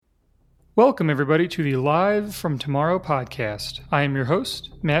Welcome, everybody, to the Live from Tomorrow podcast. I am your host,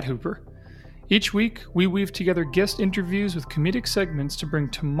 Matt Hooper. Each week, we weave together guest interviews with comedic segments to bring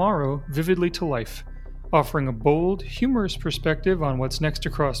tomorrow vividly to life, offering a bold, humorous perspective on what's next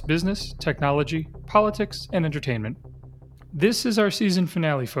across business, technology, politics, and entertainment. This is our season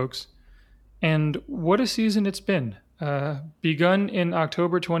finale, folks. And what a season it's been. Begun in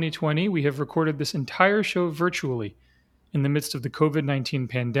October 2020, we have recorded this entire show virtually in the midst of the COVID-19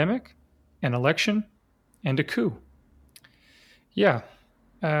 pandemic, an election, and a coup.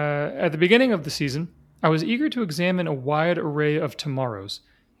 At the beginning of the season, I was eager to examine a wide array of tomorrows,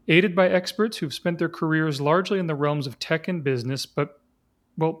 aided by experts who've spent their careers largely in the realms of tech and business, but,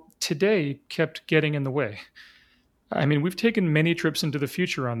 today kept getting in the way. I mean, we've taken many trips into the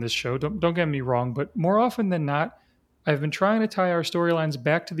future on this show, don't get me wrong, but more often than not, I've been trying to tie our storylines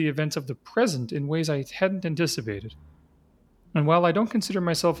back to the events of the present in ways I hadn't anticipated. And while I don't consider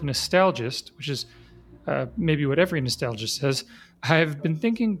myself a nostalgist, which is maybe what every nostalgist says, I've been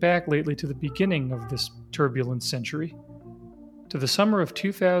thinking back lately to the beginning of this turbulent century, to the summer of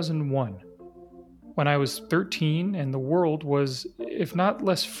 2001, when I was 13 and the world was, if not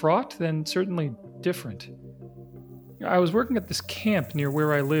less fraught, then certainly different. I was working at this camp near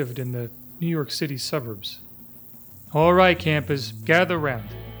where I lived in the New York City suburbs. All right, campers, gather round.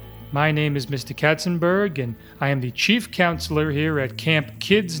 My name is Mr. Katzenberg, and I am the chief counselor here at Camp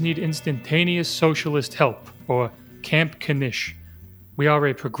Kids Need Instantaneous Socialist Help, or Camp Knish. We are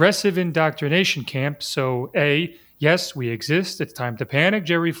a progressive indoctrination camp, so A, yes, we exist, it's time to panic,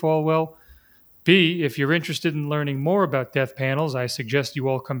 Jerry Falwell. B, if you're interested in learning more about death panels, I suggest you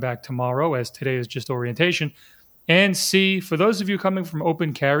all come back tomorrow, as today is just orientation. And C, for those of you coming from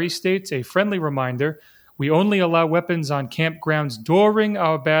open carry states, a friendly reminder, we only allow weapons on campgrounds during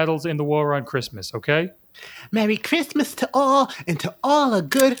our battles in the war on Christmas, okay? Merry Christmas to all, and to all a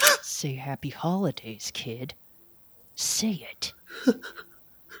good... Say happy holidays, kid. Say it.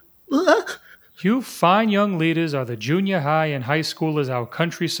 You fine young leaders are the junior high and high schoolers our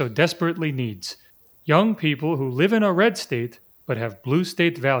country so desperately needs. Young people who live in a red state, but have blue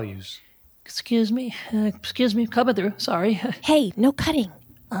state values. Excuse me, coming through, sorry. Hey, no cutting.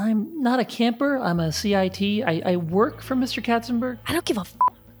 I'm not a camper, I'm a CIT. I work for Mr. Katzenberg. I don't give a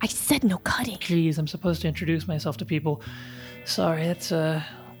I said no cutting. Jeez, I'm supposed to introduce myself to people. Sorry, that's,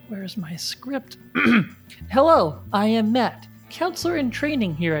 where's my script? Hello, I am Matt, counselor in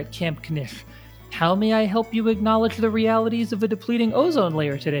training here at Camp Knish. How may I help you acknowledge the realities of a depleting ozone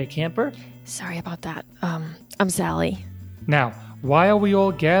layer today, camper? Sorry about that. I'm Sally. Now, why are we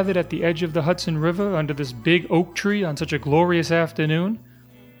all gathered at the edge of the Hudson River under this big oak tree on such a glorious afternoon?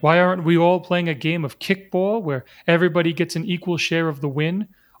 Why aren't we all playing a game of kickball where everybody gets an equal share of the win?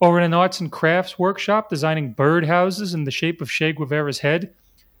 Or in an arts and crafts workshop designing birdhouses in the shape of Che Guevara's head?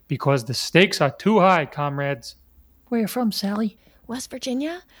 Because the stakes are too high, comrades. Where you from, Sally? West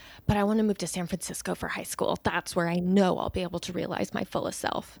Virginia, but I want to move to San Francisco for high school. That's where I know I'll be able to realize my fullest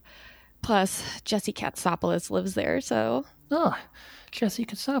self. Plus, Jesse Katsopoulos lives there, so... Oh, Jesse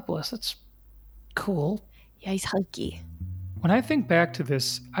Katsopoulos, that's cool. Yeah, he's hunky. When I think back to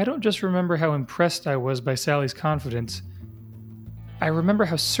this, I don't just remember how impressed I was by Sally's confidence. I remember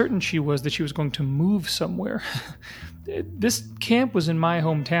how certain she was that she was going to move somewhere. This camp was in my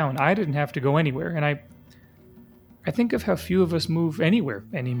hometown. I didn't have to go anywhere, and I think of how few of us move anywhere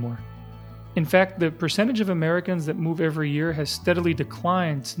anymore. In fact, the percentage of Americans that move every year has steadily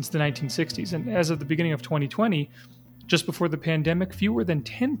declined since the 1960s, and as of the beginning of 2020, just before the pandemic, fewer than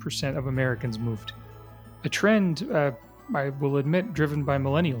 10% of Americans moved. A trend, I will admit, driven by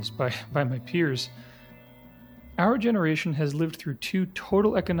millennials, by my peers. Our generation has lived through 2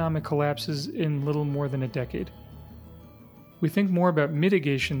 total economic collapses in little more than a decade. We think more about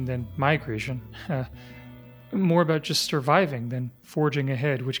mitigation than migration, more about just surviving than forging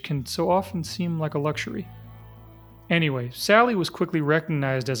ahead, which can so often seem like a luxury. Anyway, Sally was quickly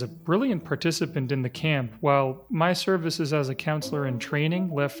recognized as a brilliant participant in the camp, while my services as a counselor in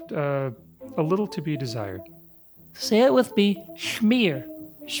training left a little to be desired. Say it with me. Schmear.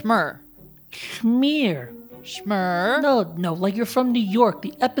 Schmur. Schmear. Schmur. No, like you're from New York,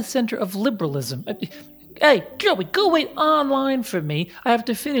 the epicenter of liberalism. Hey, Joey, go wait online for me. I have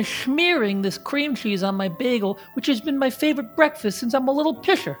to finish smearing this cream cheese on my bagel, which has been my favorite breakfast since I'm a little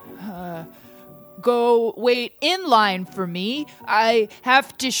pisher. Go wait in line for me. I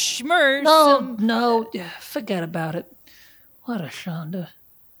have to schmur some... No, forget about it. What a shonda.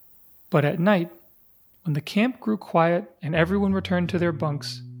 But at night, when the camp grew quiet and everyone returned to their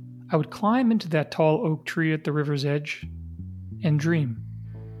bunks, I would climb into that tall oak tree at the river's edge and dream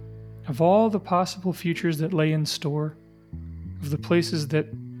of all the possible futures that lay in store, of the places that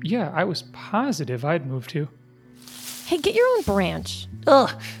Yeah, I was positive I'd move to. Hey, get your own branch.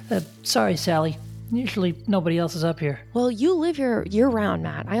 Ugh, sorry, Sally. Usually nobody else is up here. Well, you live here year-round,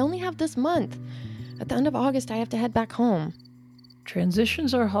 Matt. I only have this month. At the end of August, I have to head back home.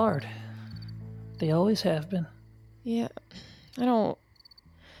 Transitions are hard. They always have been. Yeah, Well,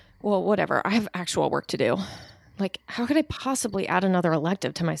 whatever. I have actual work to do. Like, how could I possibly add another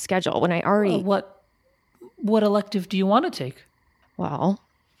elective to my schedule when I already... What elective do you want to take? Well,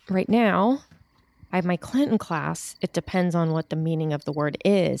 right now, I have my Clinton class. It depends on what the meaning of the word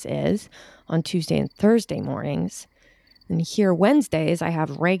is on Tuesday and Thursday mornings. And here Wednesdays, I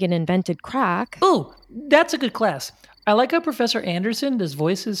have Reagan invented crack. Ooh, that's a good class. I like how Professor Anderson does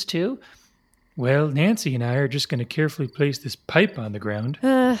voices too. Well, Nancy and I are just going to carefully place this pipe on the ground.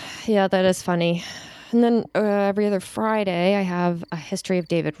 Yeah, that is funny. And then every other Friday, I have a history of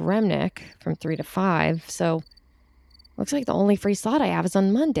David Remnick from 3 to 5. So looks like the only free slot I have is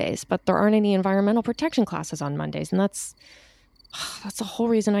on Mondays, but there aren't any environmental protection classes on Mondays. And that's the whole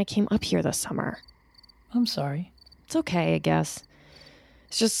reason I came up here this summer. I'm sorry. It's okay, I guess.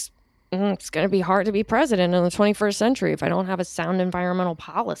 It's just, it's going to be hard to be president in the 21st century if I don't have a sound environmental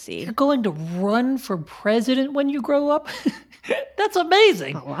policy. You're going to run for president when you grow up? That's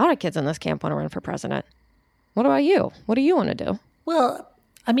amazing. A lot of kids in this camp want to run for president. What about you? What do you want to do? Well,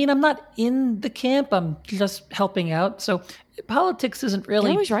 I mean, I'm not in the camp. I'm just helping out. So politics isn't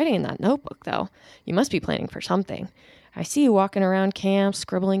really... You're always writing in that notebook, though. You must be planning for something. I see you walking around camp,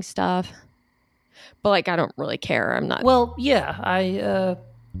 scribbling stuff. But, like, I don't really care. I'm not... Well, yeah,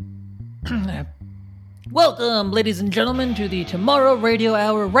 Welcome, ladies and gentlemen, to the Tomorrow Radio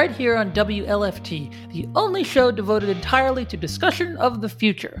Hour right here on WLFT, the only show devoted entirely to discussion of the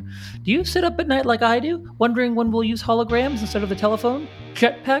future. Do you sit up at night like I do, wondering when we'll use holograms instead of the telephone?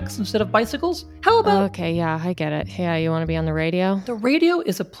 Jetpacks instead of bicycles? How about... Okay, yeah, I get it. Yeah, you want to be on the radio? The radio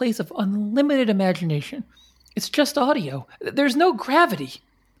is a place of unlimited imagination. It's just audio. There's no gravity.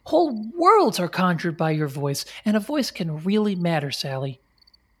 Whole worlds are conjured by your voice, and a voice can really matter, Sally.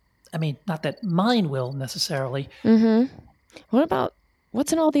 I mean, not that mine will, necessarily. Mm-hmm.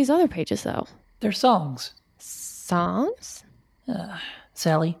 What's in all these other pages, though? They're songs. Songs?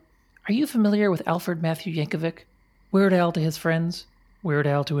 Sally, are you familiar with Alfred Matthew Yankovic? Weird Al to his friends, Weird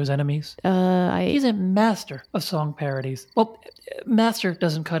Al to his enemies? He's a master of song parodies. Well, master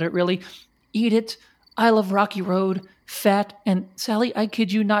doesn't cut it, really. Eat It, I Love Rocky Road, Fat, and Sally, I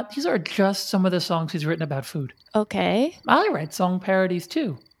kid you not, these are just some of the songs he's written about food. Okay. I write song parodies,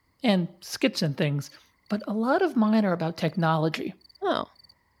 too. And skits and things, but a lot of mine are about technology. Oh,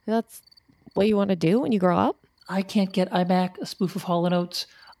 that's what you want to do when you grow up? I Can't Get iMac, a spoof of Hall & Oates.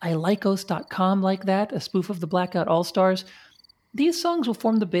 I Lycos.com like that, a spoof of the Blackout All-Stars. These songs will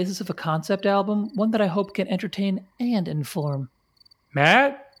form the basis of a concept album, one that I hope can entertain and inform.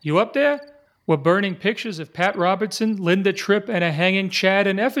 Matt, you up there? We're burning pictures of Pat Robertson, Linda Tripp, and a hanging Chad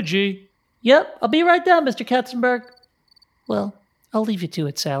in effigy. Yep, I'll be right down, Mr. Katzenberg. Well, I'll leave you to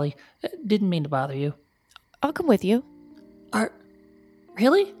it, Sally. Didn't mean to bother you. I'll come with you.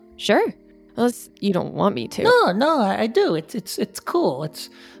 Really? Sure. Unless you don't want me to. No, I do. It's cool. It's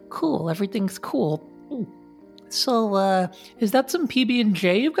cool. Everything's cool. Ooh. So, is that some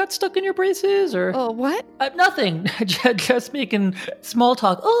PB&J you've got stuck in your braces, or? Oh, what? Nothing. Just making small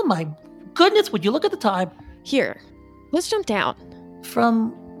talk. Oh my goodness! Would you look at the time? Here, let's jump down.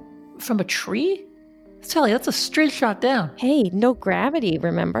 From a tree? Sally, that's a straight shot down. Hey, no gravity,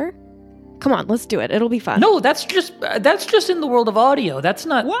 remember? Come on, let's do it. It'll be fun. No, that's just in the world of audio. That's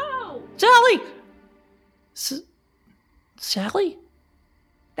not... Whoa! Sally! Sally?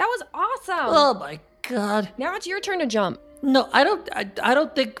 That was awesome! Oh my God. Now it's your turn to jump. No, I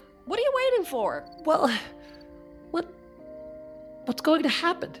don't think... What are you waiting for? Well, what's going to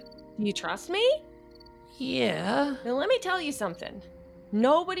happen? Do you trust me? Yeah. Then let me tell you something.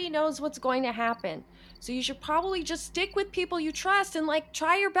 Nobody knows what's going to happen. So you should probably just stick with people you trust and,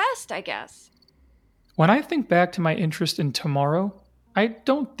 try your best, I guess. When I think back to my interest in Tomorrow, I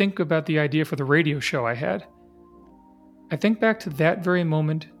don't think about the idea for the radio show I had. I think back to that very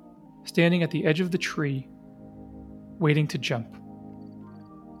moment, standing at the edge of the tree, waiting to jump.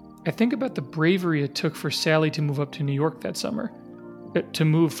 I think about the bravery it took for Sally to move up to New York that summer. To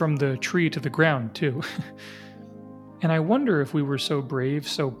move from the tree to the ground, too. And I wonder if we were so brave,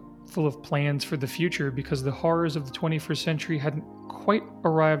 so full of plans for the future, because the horrors of the 21st century hadn't quite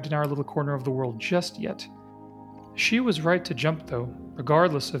arrived in our little corner of the world just yet. She was right to jump, though,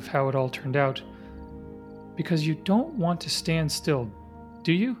 regardless of how it all turned out. Because you don't want to stand still,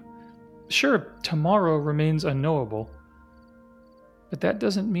 do you? Sure, tomorrow remains unknowable. But that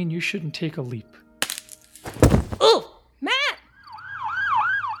doesn't mean you shouldn't take a leap. Oh! Matt!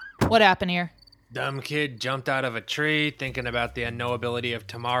 What happened here? Dumb kid jumped out of a tree thinking about the unknowability of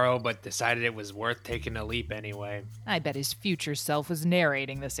tomorrow, but decided it was worth taking a leap anyway. I bet his future self was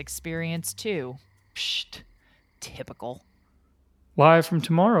narrating this experience too. Psst. Typical. Live from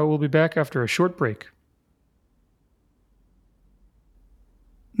tomorrow, we'll be back after a short break.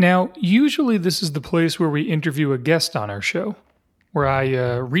 Now, usually this is the place where we interview a guest on our show, where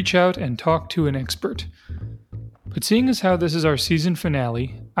I reach out and talk to an expert. But seeing as how this is our season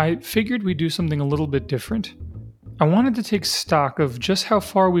finale, I figured we'd do something a little bit different. I wanted to take stock of just how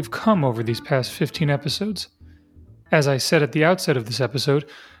far we've come over these past 15 episodes. As I said at the outset of this episode,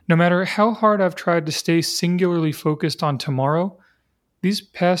 no matter how hard I've tried to stay singularly focused on tomorrow, these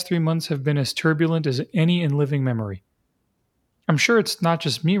past 3 months have been as turbulent as any in living memory. I'm sure it's not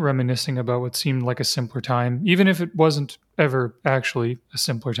just me reminiscing about what seemed like a simpler time, even if it wasn't ever actually a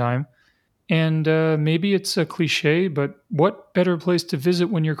simpler time. And maybe it's a cliche, but what better place to visit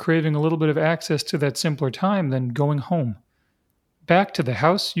when you're craving a little bit of access to that simpler time than going home? Back to the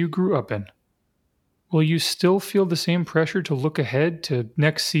house you grew up in. Will you still feel the same pressure to look ahead to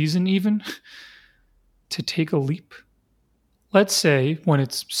next season even? To take a leap? Let's say, when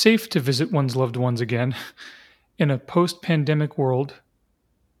it's safe to visit one's loved ones again, in a post-pandemic world,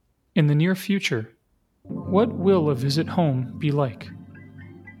 in the near future, what will a visit home be like?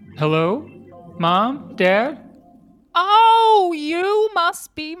 Hello? Mom? Dad? Oh, you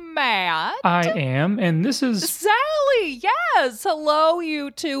must be Matt. I am, and this is... Sally, yes. Hello, you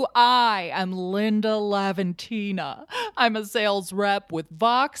two. I am Linda Laventina. I'm a sales rep with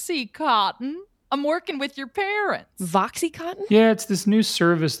Voxy Cotton. I'm working with your parents. Voxycotton? Yeah, it's this new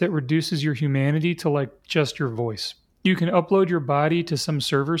service that reduces your humanity to like just your voice. You can upload your body to some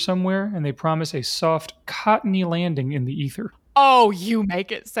server somewhere, and they promise a soft, cottony landing in the ether. Oh, you make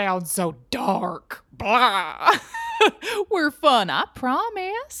it sound so dark. Blah. We're fun, I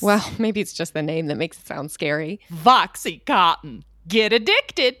promise. Well, maybe it's just the name that makes it sound scary. Voxy Cotton. Get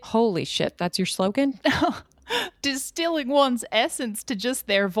addicted. Holy shit, that's your slogan? Distilling one's essence to just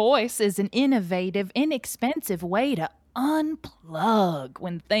their voice is an innovative, inexpensive way to unplug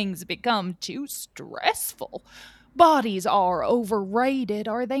when things become too stressful. Bodies are overrated,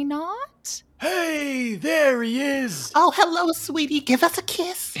 are they not? Hey, there he is! Oh, hello, sweetie. Give us a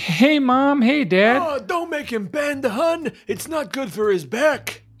kiss. Hey, Mom. Hey, Dad. Oh, don't make him bend, hun! It's not good for his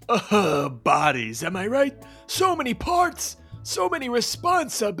back! Bodies, am I right? So many parts! So many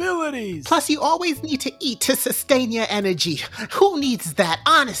responsibilities! Plus, you always need to eat to sustain your energy. Who needs that,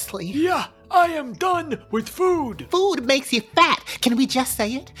 honestly? Yeah, I am done with food! Food makes you fat. Can we just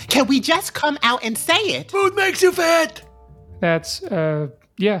say it? Can we just come out and say it? Food makes you fat! That's,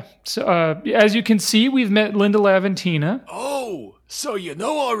 yeah. So, as you can see, we've met Linda Laventina. Oh, so you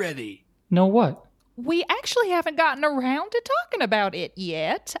know already. Know what? We actually haven't gotten around to talking about it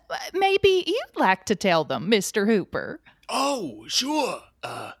yet. Maybe you'd like to tell them, Mr. Hooper. Oh, sure.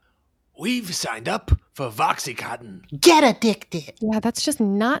 We've signed up for Voxycotton. Get addicted. Yeah, that's just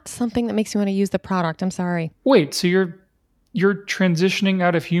not something that makes me want to use the product. I'm sorry. Wait, so you're transitioning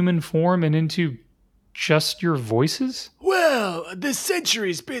out of human form and into just your voices? Well, this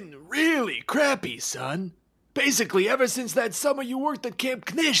century's been really crappy, son. Basically, ever since that summer you worked at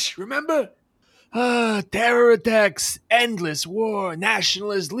Camp Knish, remember? Terror attacks, endless war,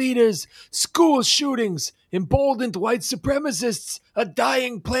 nationalist leaders, school shootings, emboldened white supremacists, a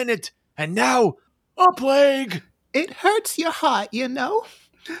dying planet, and now, a plague! It hurts your heart, you know?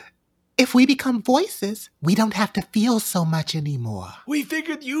 If we become voices, we don't have to feel so much anymore. We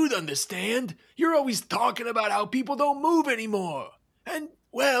figured you'd understand. You're always talking about how people don't move anymore. And,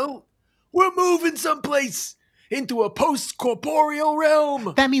 well, we're moving someplace. Into a post-corporeal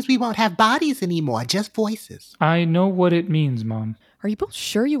realm. That means we won't have bodies anymore, just voices. I know what it means, Mom. Are you both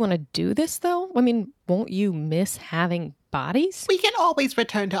sure you want to do this, though? I mean, won't you miss having bodies? We can always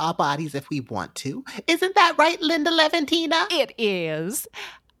return to our bodies if we want to. Isn't that right, Linda Laventina? It is.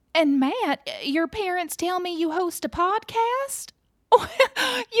 And Matt, your parents tell me you host a podcast?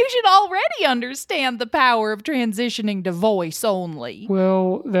 You should already understand the power of transitioning to voice only.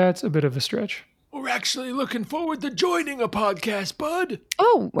 Well, that's a bit of a stretch. We're actually looking forward to joining a podcast, bud.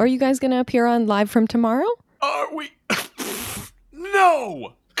 Oh, are you guys going to appear on Live from Tomorrow? Are we?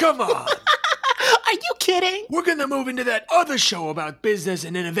 No! Come on! Are you kidding? We're gonna move into that other show about business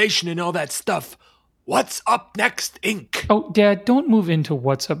and innovation and all that stuff. What's Up Next, Inc. Oh, Dad, don't move into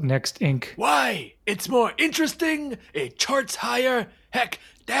What's Up Next, Inc. Why? It's more interesting, it charts higher. Heck,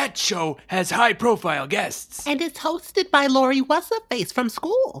 that show has high-profile guests. And it's hosted by Lori What's-Her-Face from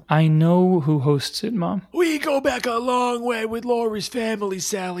school. I know who hosts it, Mom. We go back a long way with Lori's family,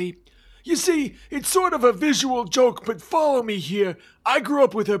 Sally. You see, it's sort of a visual joke, but follow me here. I grew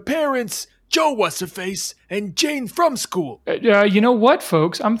up with her parents, Joe What's-Her-Face, and Jane from school. You know what,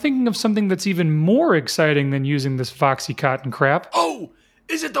 folks? I'm thinking of something that's even more exciting than using this Foxy Cotton crap. Oh,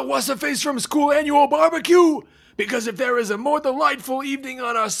 is it the What's-Her-Face from school annual barbecue? Because if there is a more delightful evening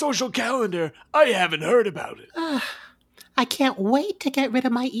on our social calendar, I haven't heard about it. I can't wait to get rid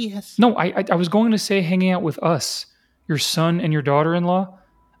of my ears. No, I was going to say hanging out with us, your son and your daughter-in-law.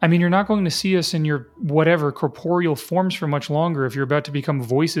 I mean, you're not going to see us in your whatever corporeal forms for much longer if you're about to become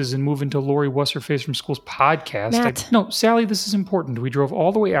voices and move into Lori What's-Her-Face from School's podcast. Matt. No, Sally, this is important. We drove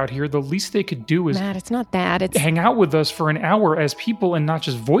all the way out here. The least they could do is Matt, it's not that. It's hang out with us for an hour as people and not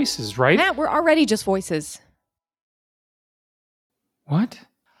just voices, right? Matt, we're already just voices. What?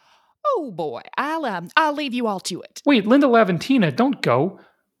 Oh boy, I'll leave you all to it. Wait, Linda Laventina, don't go.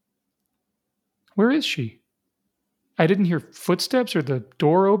 Where is she? I didn't hear footsteps or the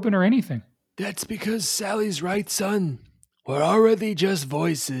door open or anything. That's because Sally's right, son. We're already just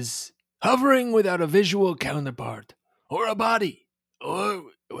voices, hovering without a visual counterpart, or a body, or,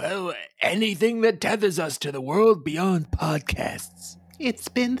 well, anything that tethers us to the world beyond podcasts. It's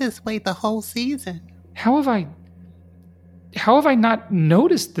been this way the whole season. How have I not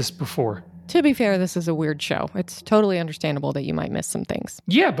noticed this before? To be fair, this is a weird show. It's totally understandable that you might miss some things.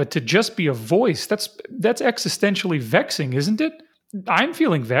 Yeah, but to just be a voice, that's existentially vexing, isn't it? I'm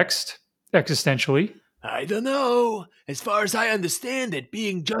feeling vexed, existentially. I don't know. As far as I understand it,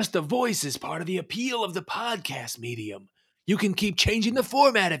 being just a voice is part of the appeal of the podcast medium. You can keep changing the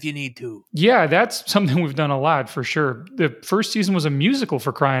format if you need to. Yeah, that's something we've done a lot, for sure. The first season was a musical,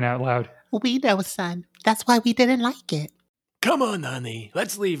 for crying out loud. We know, son. That's why we didn't like it. Come on, honey.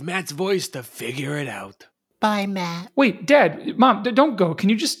 Let's leave Matt's voice to figure it out. Bye, Matt. Wait, Dad, Mom, don't go. Can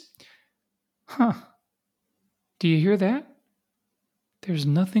you just... Huh. Do you hear that? There's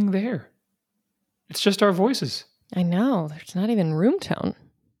nothing there. It's just our voices. I know. There's not even room tone.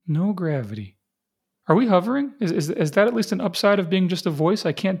 No gravity. Are we hovering? Is that at least an upside of being just a voice?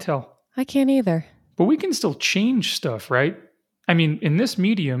 I can't tell. I can't either. But we can still change stuff, right? I mean, in this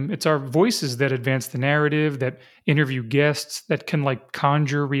medium, it's our voices that advance the narrative, that interview guests, that can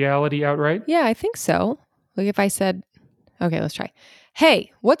conjure reality outright. Yeah, I think so. Like if I said, okay, let's try.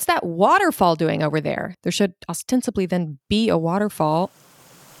 Hey, what's that waterfall doing over there? There should ostensibly then be a waterfall.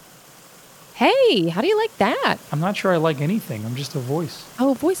 Hey, how do you like that? I'm not sure I like anything. I'm just a voice.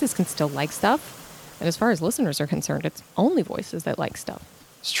 Oh, voices can still like stuff. And as far as listeners are concerned, it's only voices that like stuff.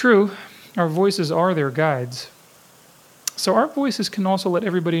 It's true. Our voices are their guides. So our voices can also let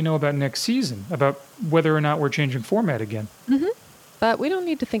everybody know about next season, about whether or not we're changing format again. Mm-hmm. But we don't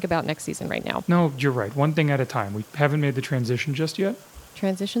need to think about next season right now. No, you're right. One thing at a time. We haven't made the transition just yet.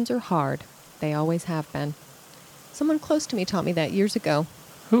 Transitions are hard. They always have been. Someone close to me taught me that years ago.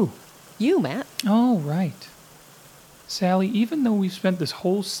 Who? You, Matt. Oh, right. Sally, even though we've spent this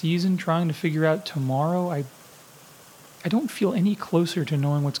whole season trying to figure out tomorrow, I don't feel any closer to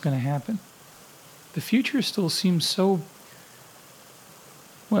knowing what's going to happen. The future still seems so...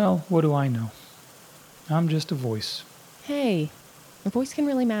 Well, what do I know? I'm just a voice. Hey, a voice can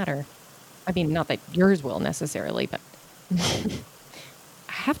really matter. I mean, not that yours will necessarily, but... I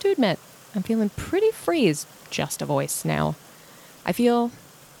have to admit, I'm feeling pretty free as just a voice now. I feel,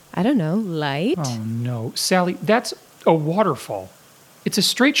 I don't know, light. Oh, no. Sally, that's a waterfall. It's a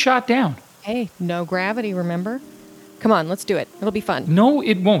straight shot down. Hey, no gravity, remember? Come on, let's do it. It'll be fun. No,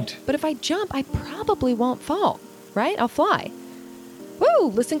 it won't. But if I jump, I probably won't fall, right? I'll fly. Woo!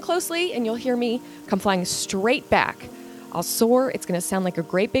 Listen closely, and you'll hear me come flying straight back. I'll soar. It's going to sound like a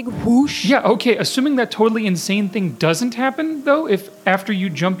great big whoosh. Yeah, okay. Assuming that totally insane thing doesn't happen, though, if after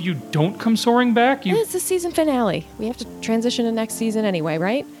you jump you don't come soaring back, It's the season finale. We have to transition to next season anyway,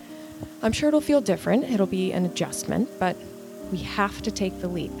 right? I'm sure it'll feel different. It'll be an adjustment, but we have to take the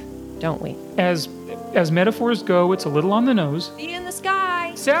leap, don't we? As metaphors go, it's a little on the nose. See you in the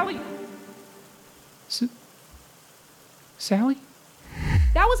sky. Sally! Sally?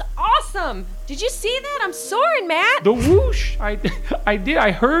 That was awesome. Did you see that? I'm soaring, Matt. The whoosh! I did.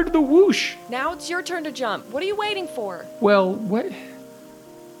 I heard the whoosh. Now it's your turn to jump. What are you waiting for? Well,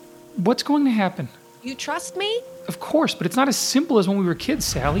 what's going to happen? You trust me? Of course, but it's not as simple as when we were kids,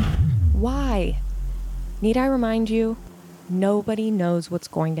 Sally. Why? Need I remind you? Nobody knows what's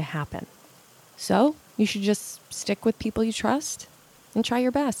going to happen. So, you should just stick with people you trust and try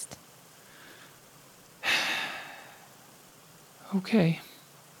your best. Okay.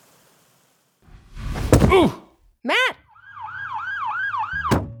 Ooh! Matt!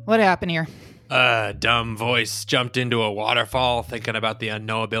 What happened here? Dumb voice jumped into a waterfall thinking about the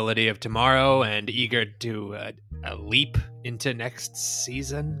unknowability of tomorrow and eager to a leap into next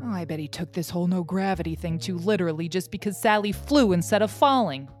season? Oh, I bet he took this whole no gravity thing too literally just because Sally flew instead of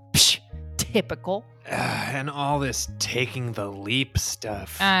falling. Psh, typical. And all this taking the leap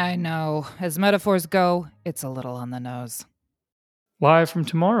stuff. I know. As metaphors go, it's a little on the nose. Live from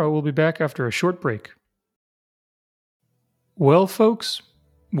tomorrow, we'll be back after a short break. Well, folks,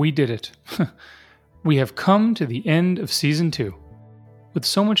 we did it. We have come to the end of Season 2. With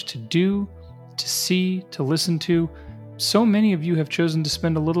so much to do, to see, to listen to, so many of you have chosen to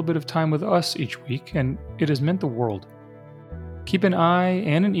spend a little bit of time with us each week, and it has meant the world. Keep an eye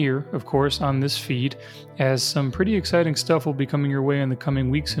and an ear, of course, on this feed, as some pretty exciting stuff will be coming your way in the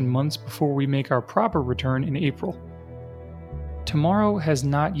coming weeks and months before we make our proper return in April. Tomorrow has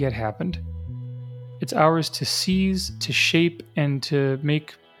not yet happened. It's ours to seize, to shape, and to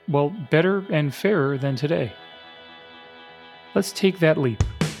make, well, better and fairer than today. Let's take that leap,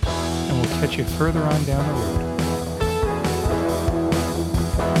 and we'll catch you further on down the road.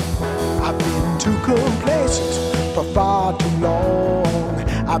 I've been too complacent for far too long.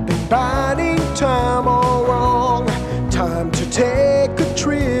 I've been biding time all wrong. Time to take a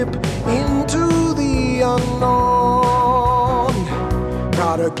trip into the unknown.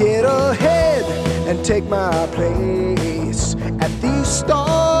 Gotta get ahead and take my place at the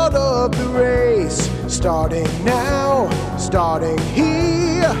start of the race. Starting now, starting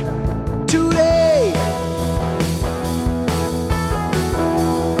here, today.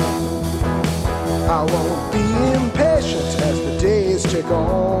 I won't be impatient as the days tick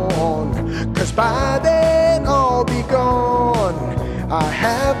on, 'cause by then I'll be gone. I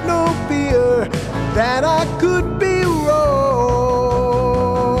have no fear that I could be wrong.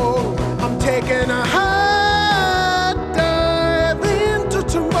 I'm taking a high dive into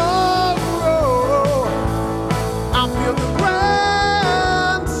tomorrow. I feel the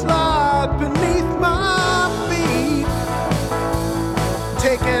ground slide beneath my feet.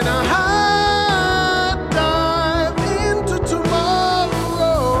 Taking a high dive into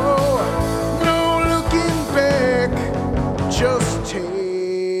tomorrow. No looking back, just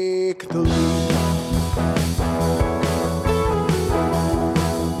take the leap.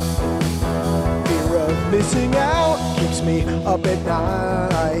 Fear of missing out keeps me up at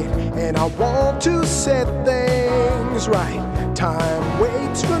night, and I want to set things right. Time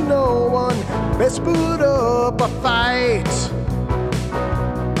waits for no one, best put up a fight.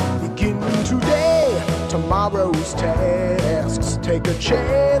 Begin today, tomorrow's tasks. Take a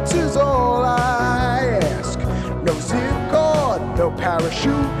chance is all I ask. No zip cord, no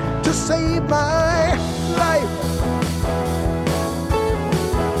parachute to save my life.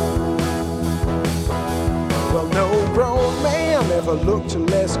 Well, no grown man ever looked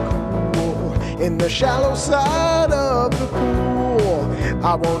less cool in the shallow side of the pool.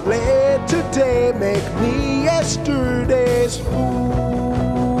 I won't let today make me yesterday's fool.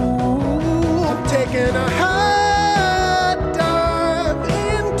 I'm taking a high dive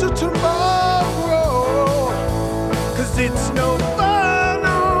into tomorrow, 'cause it's no fun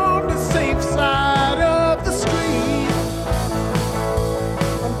on the safe side of the street.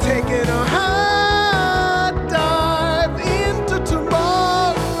 I'm taking a high dive into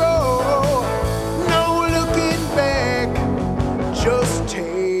tomorrow. No looking back, just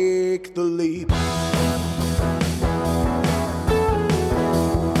take the leap.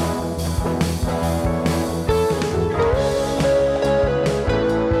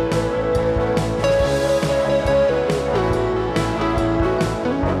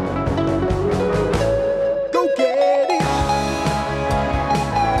 Go get it.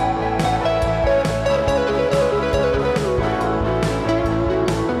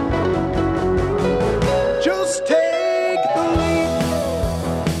 Just take the leap.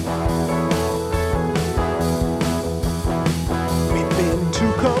 We've been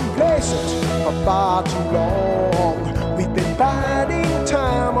too complacent for far too long. We've been biding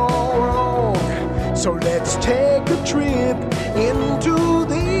time all wrong. So let's take a trip into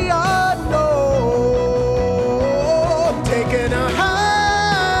the unknown. Taking a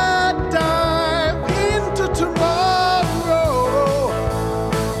high dive into tomorrow.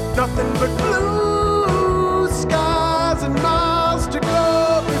 Nothing but blue skies and miles to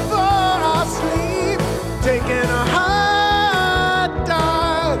go before I sleep. Taking a high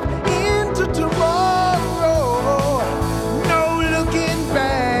dive into tomorrow. No looking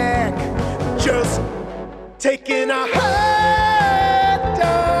back, just taking a high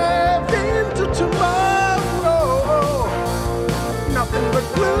dive into tomorrow. Nothing but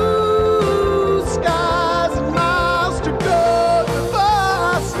blue skies and miles to go before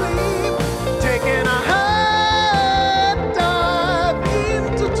I sleep. Taking a high dive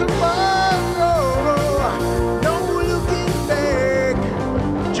into tomorrow. No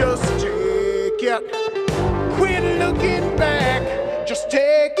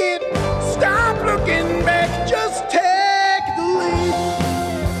it. Stop looking back, just take the leap.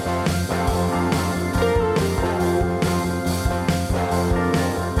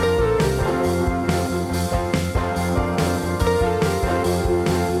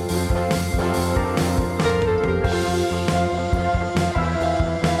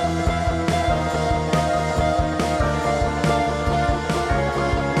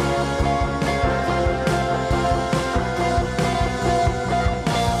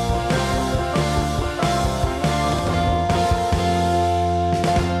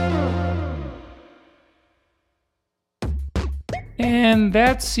 And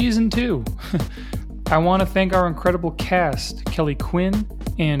that's season 2. I want to thank our incredible cast, Kelly Quinn,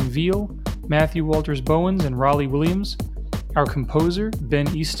 Ann Veal, Matthew Walters Bowens, and Raleigh Williams, our composer,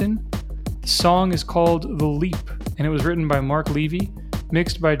 Ben Easton. The song is called The Leap, and it was written by Mark Levy,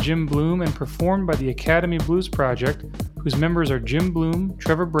 mixed by Jim Bloom, and performed by the Academy Blues Project, whose members are Jim Bloom,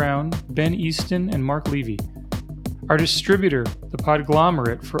 Trevor Brown, Ben Easton, and Mark Levy. Our distributor, The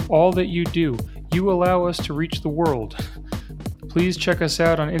Podglomerate, for all that you do. You allow us to reach the world. Please check us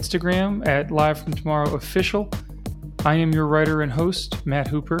out on Instagram at Live From Tomorrow Official. I am your writer and host, Matt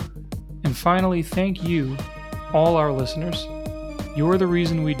Hooper. And finally, thank you, all our listeners. You're the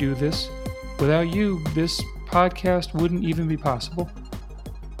reason we do this. Without you, this podcast wouldn't even be possible.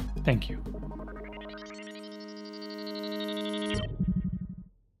 Thank you.